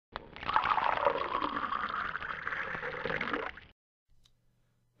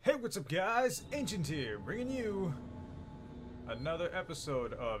Alright, what's up guys? Ancient here, bringing you another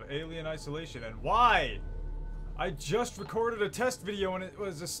episode of Alien Isolation. And why? I just recorded a test video and it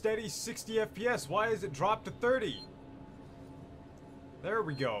was a steady 60 FPS. Why is it dropped to 30? There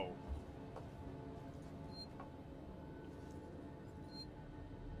we go.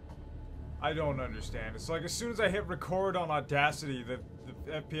 I don't understand. It's like as soon as I hit record on Audacity, the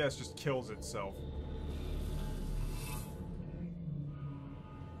FPS just kills itself.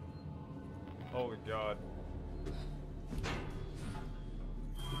 Holy God.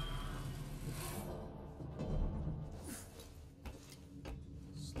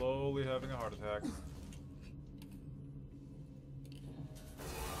 Slowly having a heart attack.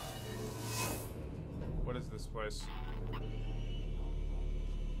 What is this place?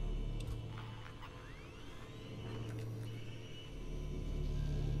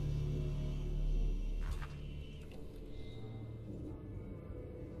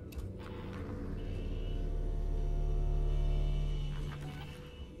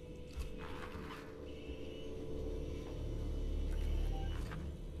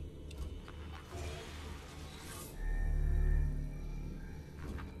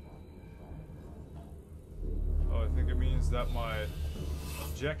 That my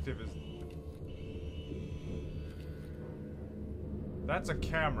objective is... That's a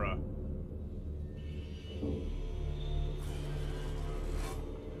camera.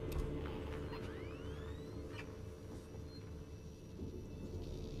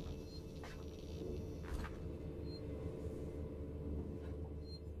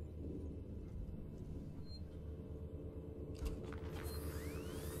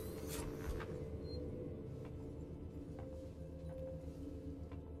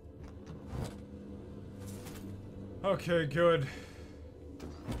 Okay, good.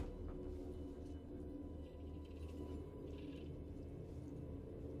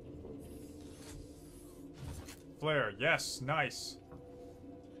 Flare, yes, nice.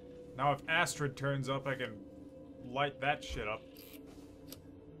 Now if Astrid turns up, I can light that shit up.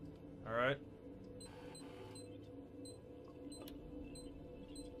 Alright.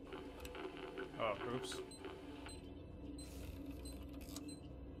 Oh, oops.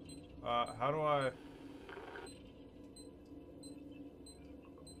 How do I...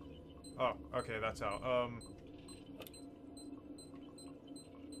 Oh, okay, that's how.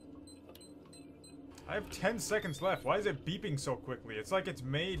 I have 10 seconds left. Why is it beeping so quickly? It's like it's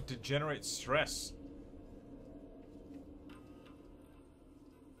made to generate stress.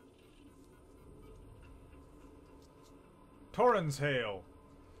 Torrens hail.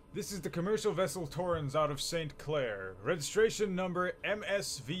 This is the commercial vessel Torrens out of St. Clair. Registration number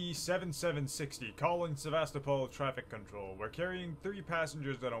MSV7760. Calling Sevastopol Traffic Control. We're carrying 3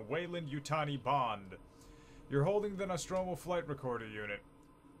 passengers on a Weyland-Yutani bond. You're holding the Nostromo flight recorder unit.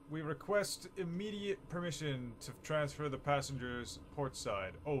 We request immediate permission to transfer the passengers port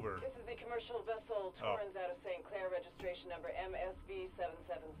side. Over. This is the commercial vessel Torrens out of St. Clair. Registration number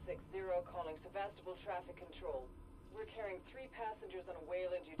MSV7760. Calling Sevastopol Traffic Control. We're carrying 3 passengers on a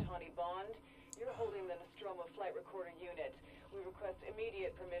Weyland-Yutani bond. You're holding the Nostromo flight recorder unit. We request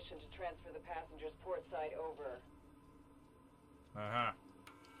immediate permission to transfer the passengers port side. Over. Uh-huh.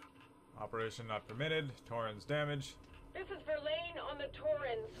 Operation not permitted. Torrens damage. This is Verlaine on the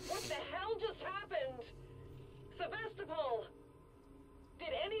Torrens. What the hell just happened? Sevastopol!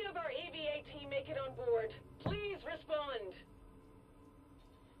 Did any of our AVA team make it on board? Please respond.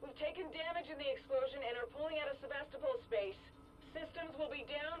 We've taken damage in the explosion and are pulling out of Sevastopol space. Systems will be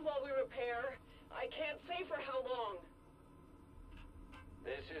down while we repair. I can't say for how long.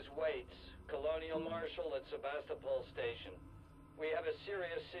 This is Waits, Colonial Marshal at Sevastopol Station. We have a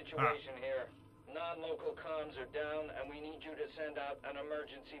serious situation here. Non-local comms are down and we need you to send out an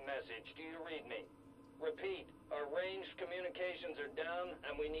emergency message. Do you read me? Repeat, our ranged communications are down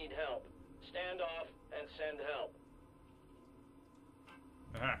and we need help. Stand off and send help.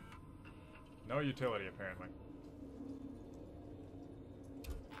 Uh-huh. No utility, apparently.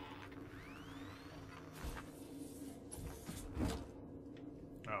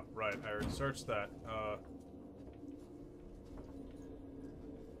 Oh, right. I already searched that.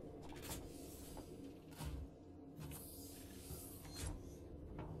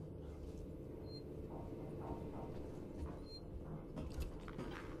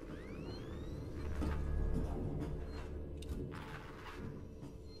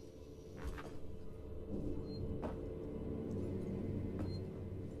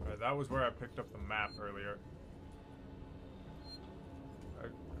 That was where I picked up the map earlier.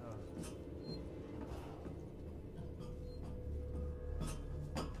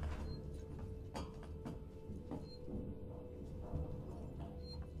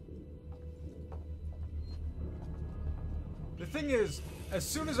 thing is, as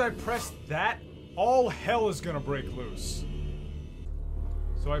soon as I press that, all hell is gonna break loose.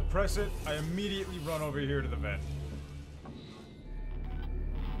 So I press it, I immediately run over here to the vent.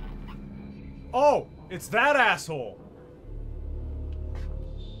 Oh! It's that asshole!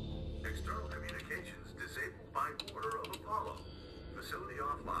 External communications disabled by order of Apollo. Facility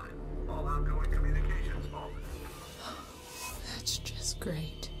offline. All outgoing communications halted. That's just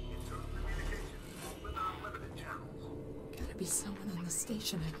great. Internal communications with unlimited channels. Gotta be someone on the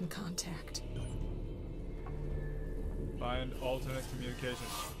station I can contact. Find alternate communications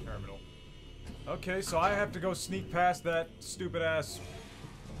terminal. Okay, so I have to go sneak past that stupid ass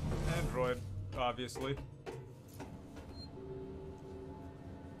android, obviously.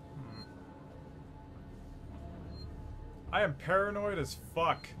 I am paranoid as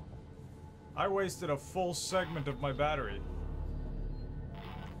fuck. I wasted a full segment of my battery.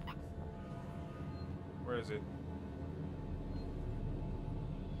 Where is it?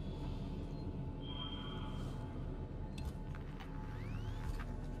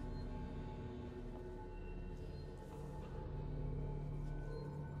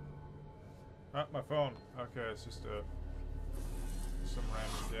 Ah, my phone. Okay, it's just some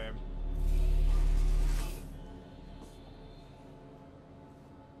random game.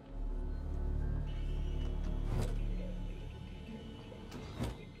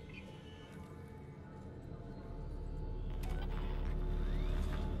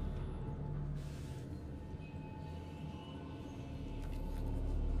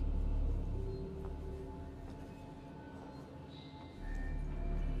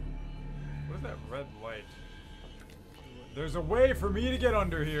 That red light. There's a way for me to get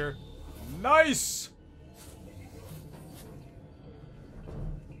under here. Nice!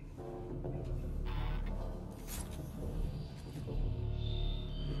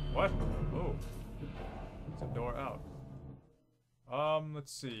 What? Oh. It's a door out.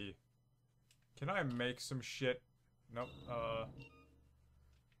 Let's see. Can I make some shit? Nope.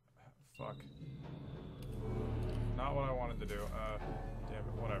 Fuck. Not what I wanted to do. Damn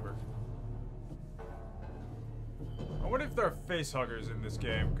it, whatever. I wonder if there are face huggers in this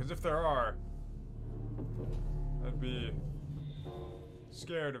game, because if there are, I'd be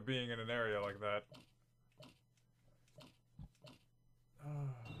scared of being in an area like that.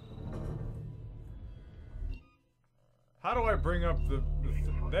 How do I bring up the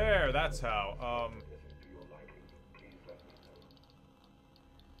there, that's how.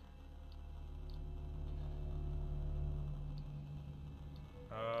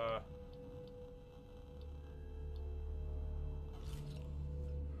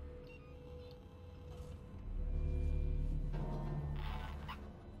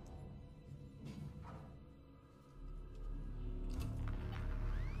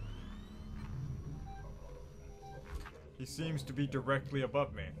 He seems to be directly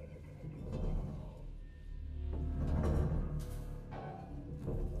above me.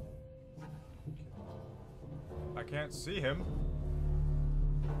 I can't see him.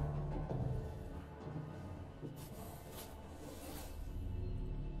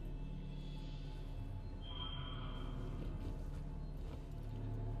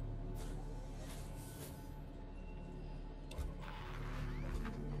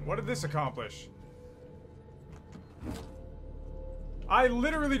 What did this accomplish? I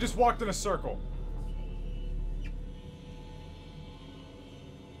literally just walked in a circle.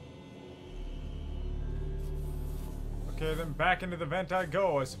 Okay, then back into the vent I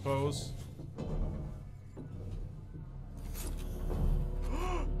go, I suppose.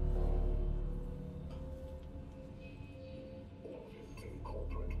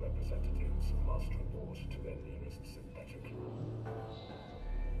 Corporate representatives must report to their nearest synthetic.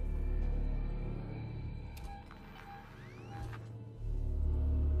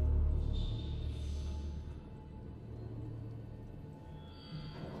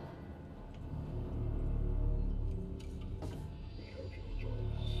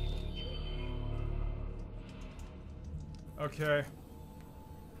 Okay.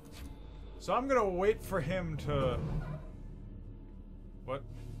 So I'm gonna wait for him to... What?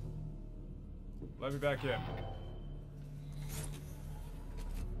 Let me back in.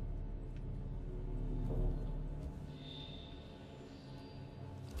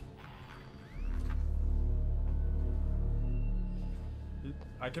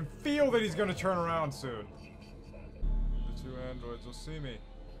 I can feel that he's gonna turn around soon. The two androids will see me.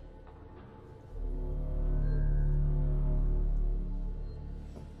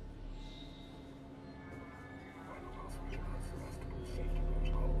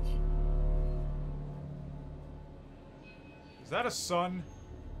 Is that a sun?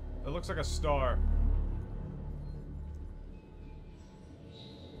 It looks like a star.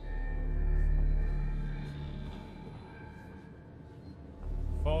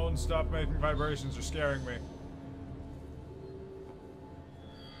 Phones stop making vibrations, are scaring me.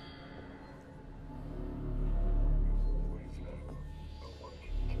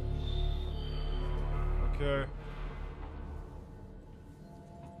 Okay.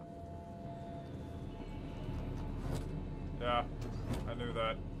 Yeah, I knew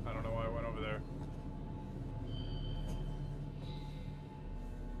that. I don't know why I went over there.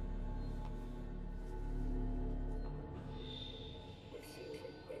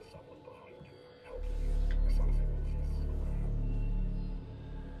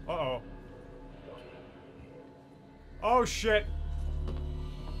 Uh-oh. Oh, shit!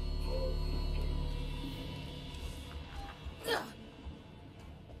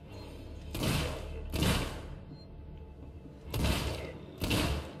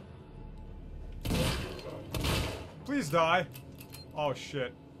 Please die. Oh,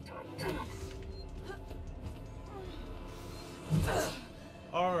 shit.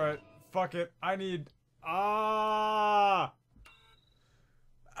 Alright. Fuck it. I need...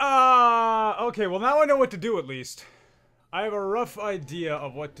 Okay, well now I know what to do at least. I have a rough idea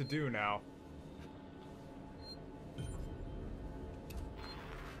of what to do now.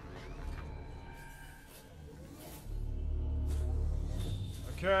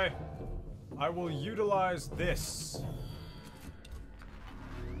 Okay. I will utilize this.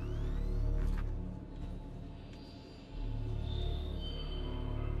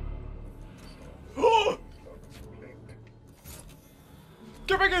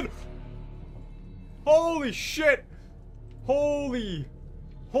 Get back in! Holy shit! Holy!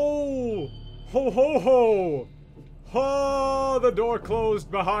 Ho! Ho ho ho! Ha! The door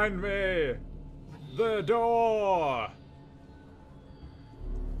closed behind me! The door!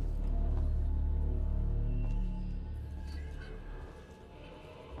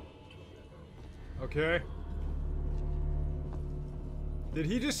 Okay. Did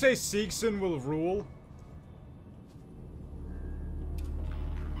he just say Seegson will rule?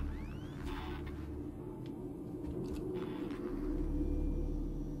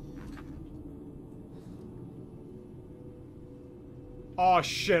 Oh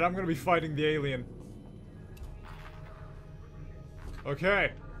shit, I'm gonna be fighting the alien.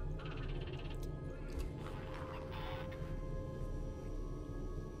 Okay.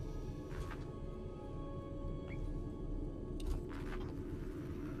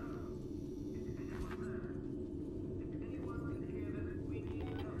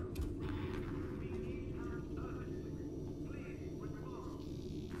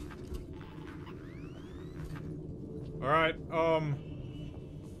 Alright,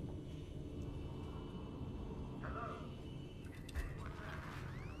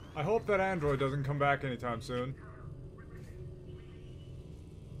 I hope that android doesn't come back anytime soon.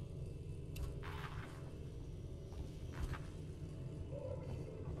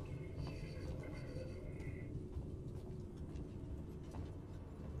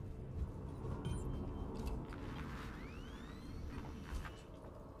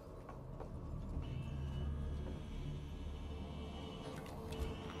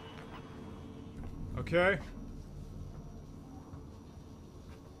 Okay.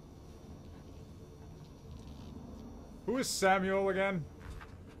 Who is Samuel again?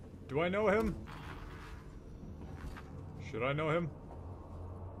 Do I know him? Should I know him?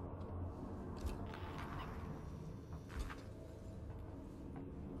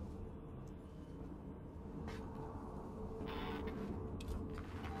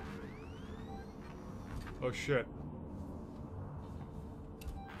 Oh shit.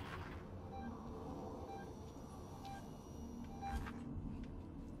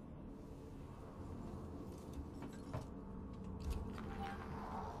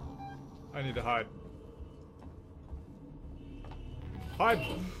 I need to hide. Hide!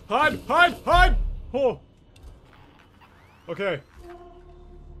 Hide! Hide! Hide! Oh! Okay.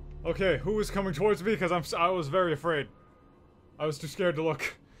 Okay, who is coming towards me? Because I was very afraid. I was too scared to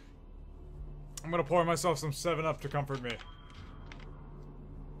look. I'm gonna pour myself some 7-Up to comfort me.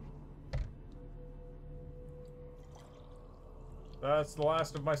 That's the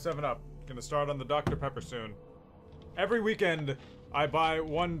last of my 7-Up. Gonna start on the Dr. Pepper soon. Every weekend, I buy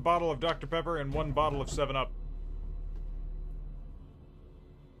 1 bottle of Dr. Pepper and 1 bottle of 7-Up.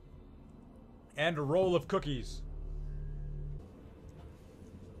 And a roll of cookies.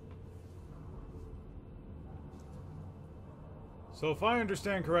 So if I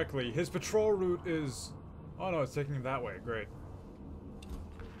understand correctly, his patrol route is... Oh no, it's taking him that way. Great.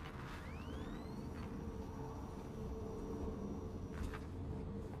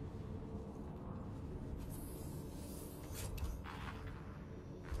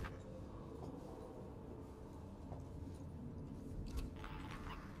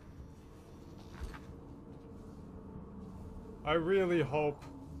 I really hope.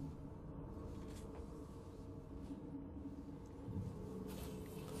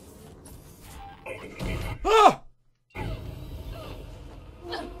 Ah!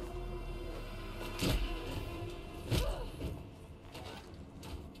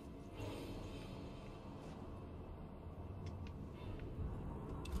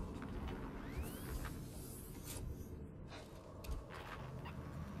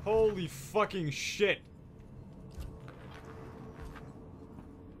 Holy fucking shit.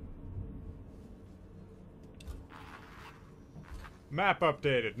 Map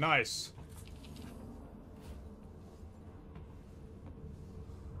updated. Nice.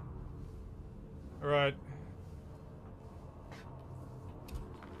 Alright.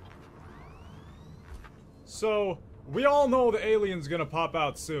 So, we all know the alien's gonna pop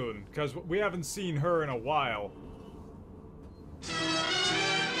out soon, because we haven't seen her in a while.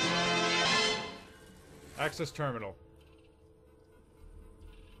 Access terminal.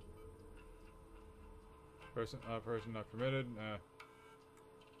 Person not permitted.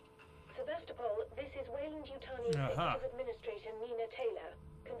 Sevastopol, this is Wayland-Yutani Executive Administrator Nina Taylor,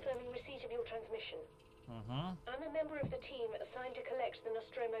 confirming receipt of your transmission. I'm a member of the team assigned to collect the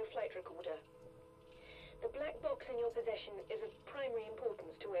Nostromo flight recorder. The black box in your possession is of primary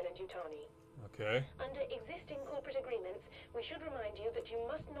importance to Wayland-Yutani. Okay. Under existing corporate agreements, we should remind you that you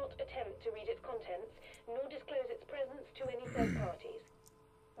must not attempt to read its contents, nor disclose its presence to any third parties.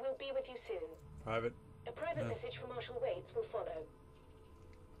 We'll be with you soon. Private. A private message from Marshal Waits will follow.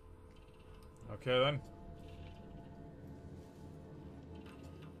 Okay then.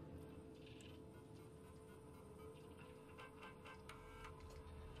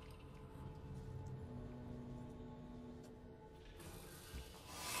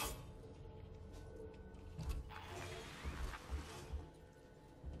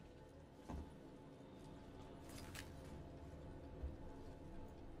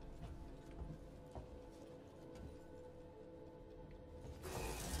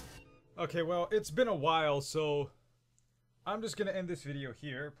 Okay, well, it's been a while, so I'm just gonna end this video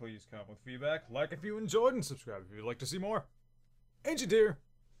here. Please comment with feedback, like if you enjoyed, and subscribe if you'd like to see more. Ancient Deer,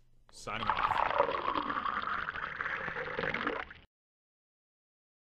 signing off.